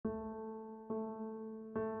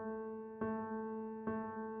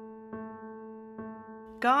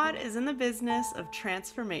God is in the business of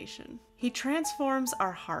transformation. He transforms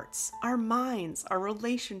our hearts, our minds, our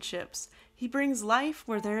relationships. He brings life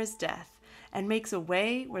where there is death and makes a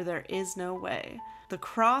way where there is no way. The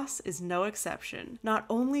cross is no exception, not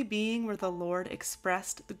only being where the Lord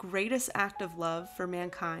expressed the greatest act of love for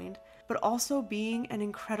mankind, but also being an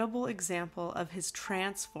incredible example of his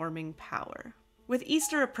transforming power. With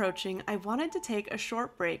Easter approaching, I wanted to take a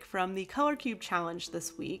short break from the Color Cube Challenge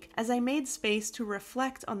this week as I made space to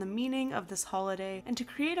reflect on the meaning of this holiday and to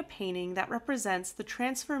create a painting that represents the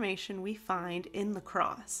transformation we find in the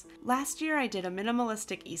cross. Last year I did a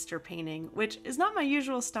minimalistic Easter painting, which is not my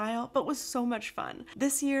usual style, but was so much fun.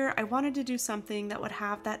 This year I wanted to do something that would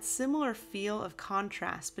have that similar feel of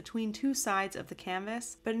contrast between two sides of the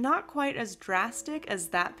canvas, but not quite as drastic as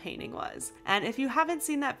that painting was. And if you haven't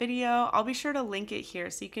seen that video, I'll be sure to link it here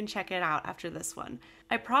so you can check it out after this one.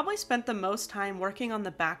 I probably spent the most time working on the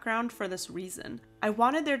background for this reason. I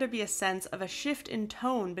wanted there to be a sense of a shift in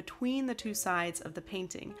tone between the two sides of the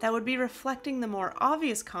painting that would be reflecting the more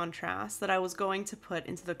obvious contrast that I was going to put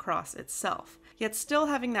into the cross itself, yet still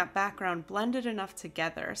having that background blended enough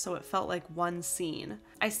together so it felt like one scene.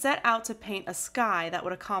 I set out to paint a sky that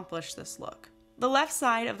would accomplish this look. The left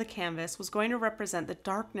side of the canvas was going to represent the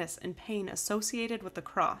darkness and pain associated with the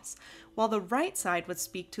cross, while the right side would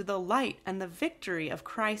speak to the light and the victory of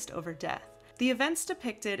Christ over death. The events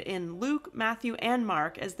depicted in Luke, Matthew, and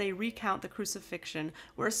Mark as they recount the crucifixion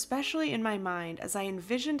were especially in my mind as I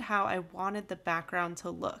envisioned how I wanted the background to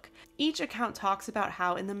look. Each account talks about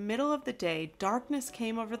how in the middle of the day, darkness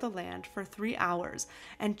came over the land for 3 hours,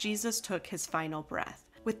 and Jesus took his final breath.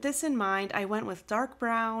 With this in mind, I went with dark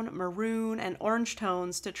brown, maroon, and orange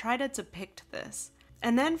tones to try to depict this.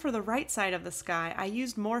 And then for the right side of the sky, I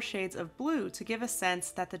used more shades of blue to give a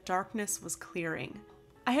sense that the darkness was clearing.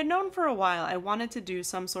 I had known for a while I wanted to do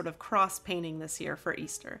some sort of cross painting this year for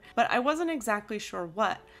Easter, but I wasn't exactly sure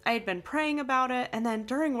what. I had been praying about it, and then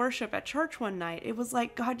during worship at church one night, it was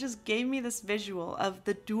like God just gave me this visual of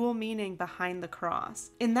the dual meaning behind the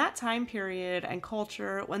cross. In that time period and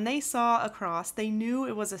culture, when they saw a cross, they knew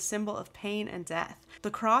it was a symbol of pain and death.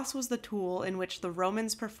 The cross was the tool in which the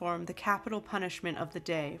Romans performed the capital punishment of the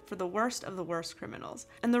day for the worst of the worst criminals.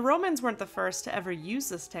 And the Romans weren't the first to ever use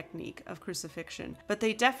this technique of crucifixion, but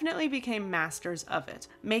they definitely became masters of it,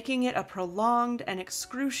 making it a prolonged and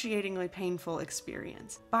excruciatingly painful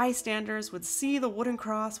experience. Bystanders would see the wooden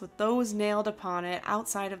cross with those nailed upon it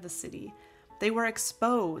outside of the city. They were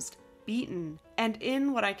exposed, beaten, and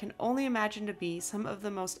in what I can only imagine to be some of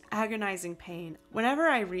the most agonizing pain. Whenever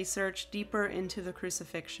I research deeper into the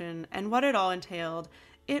crucifixion and what it all entailed,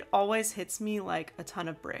 it always hits me like a ton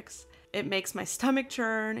of bricks. It makes my stomach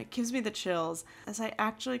churn, it gives me the chills, as I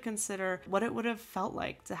actually consider what it would have felt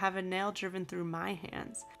like to have a nail driven through my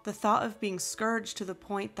hands. The thought of being scourged to the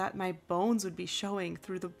point that my bones would be showing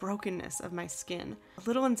through the brokenness of my skin. A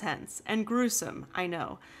little intense and gruesome, I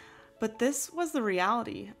know. But this was the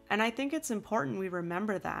reality, and I think it's important we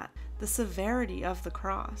remember that. The severity of the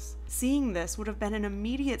cross. Seeing this would have been an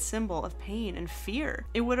immediate symbol of pain and fear.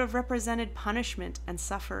 It would have represented punishment and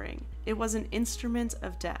suffering. It was an instrument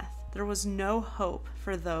of death. There was no hope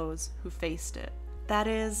for those who faced it. That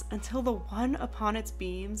is, until the one upon its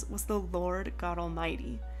beams was the Lord God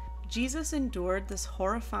Almighty. Jesus endured this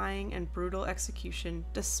horrifying and brutal execution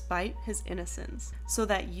despite his innocence, so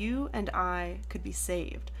that you and I could be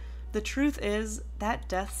saved. The truth is, that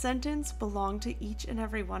death sentence belonged to each and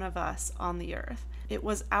every one of us on the earth. It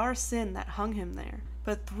was our sin that hung him there.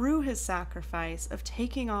 But through his sacrifice of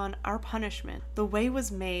taking on our punishment, the way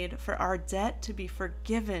was made for our debt to be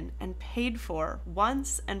forgiven and paid for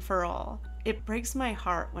once and for all. It breaks my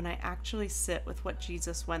heart when I actually sit with what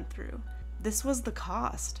Jesus went through. This was the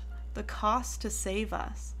cost to save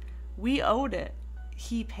us. We owed it.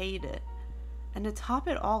 He paid it. And to top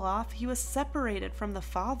it all off, he was separated from the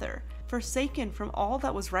Father, forsaken from all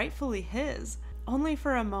that was rightfully his. Only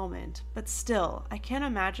for a moment, but still, I can't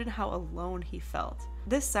imagine how alone he felt.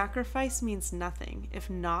 This sacrifice means nothing if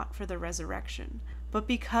not for the resurrection. But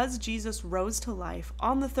because Jesus rose to life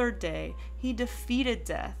on the third day, he defeated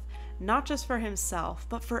death, not just for himself,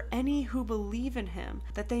 but for any who believe in him,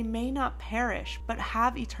 that they may not perish, but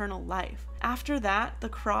have eternal life. After that, the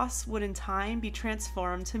cross would in time be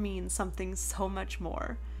transformed to mean something so much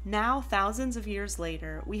more. Now, thousands of years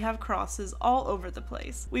later, we have crosses all over the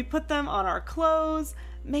place. We put them on our clothes,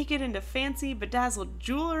 make it into fancy bedazzled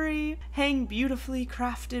jewelry, hang beautifully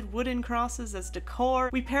crafted wooden crosses as decor.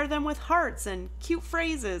 We pair them with hearts and cute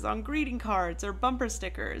phrases on greeting cards or bumper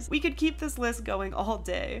stickers. We could keep this list going all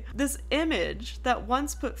day. This image that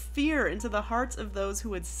once put fear into the hearts of those who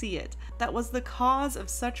would see it, that was the cause of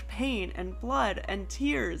such pain and blood and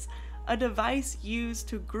tears, a device used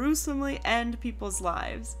to gruesomely end people's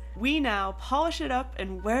lives. We now polish it up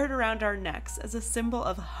and wear it around our necks as a symbol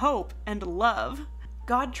of hope and love.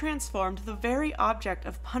 God transformed the very object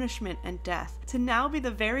of punishment and death to now be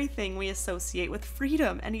the very thing we associate with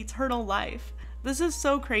freedom and eternal life. This is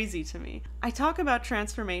so crazy to me. I talk about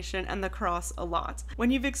transformation and the cross a lot. When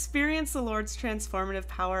you've experienced the Lord's transformative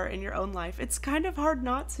power in your own life, it's kind of hard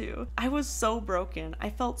not to. I was so broken. I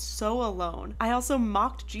felt so alone. I also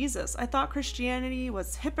mocked Jesus. I thought Christianity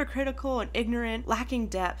was hypocritical and ignorant, lacking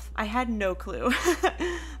depth. I had no clue.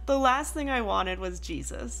 The last thing I wanted was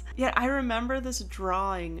Jesus. Yet I remember this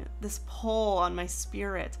drawing, this pull on my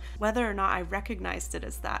spirit, whether or not I recognized it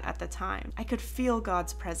as that at the time. I could feel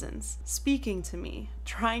God's presence, speaking to me,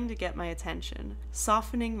 trying to get my attention,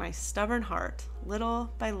 softening my stubborn heart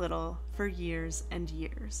little by little for years and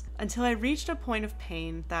years, until I reached a point of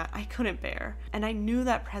pain that I couldn't bear, and I knew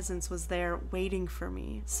that presence was there waiting for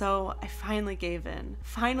me. So I finally gave in,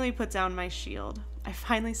 finally put down my shield. I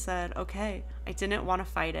finally said, okay, I didn't want to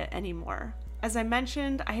fight it anymore. As I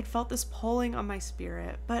mentioned, I had felt this pulling on my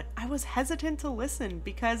spirit, but I was hesitant to listen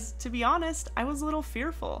because, to be honest, I was a little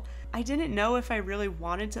fearful. I didn't know if I really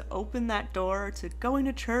wanted to open that door to going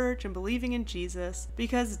to church and believing in Jesus,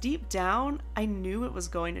 because deep down, I knew it was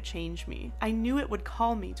going to change me. I knew it would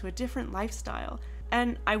call me to a different lifestyle,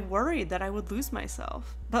 and I worried that I would lose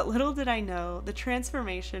myself. But little did I know, the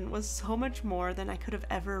transformation was so much more than I could have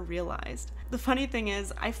ever realized. The funny thing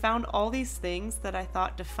is, I found all these things that I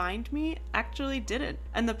thought defined me actually didn't.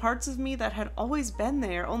 And the parts of me that had always been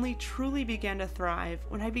there only truly began to thrive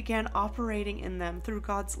when I began operating in them through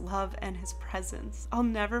God's love and His presence. I'll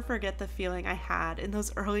never forget the feeling I had in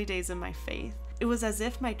those early days of my faith. It was as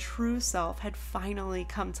if my true self had finally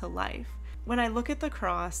come to life. When I look at the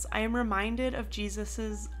cross, I am reminded of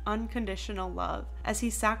Jesus' unconditional love as He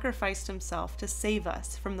sacrificed Himself to save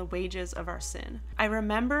us from the wages of our sin. I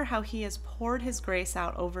remember how He has poured His grace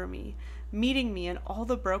out over me, meeting me in all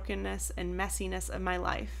the brokenness and messiness of my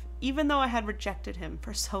life, even though I had rejected Him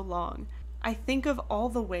for so long. I think of all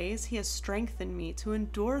the ways He has strengthened me to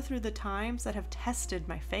endure through the times that have tested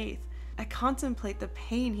my faith. I contemplate the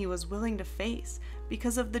pain He was willing to face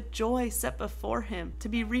because of the joy set before Him to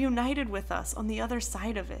be reunited with us on the other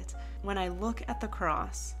side of it. When I look at the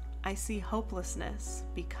cross, I see hopelessness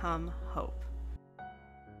become hope.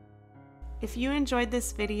 If you enjoyed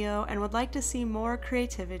this video and would like to see more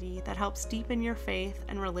creativity that helps deepen your faith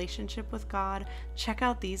and relationship with God, check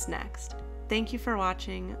out these next. Thank you for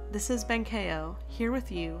watching. This has been KO, here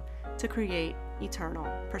with you to create eternal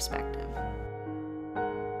perspective.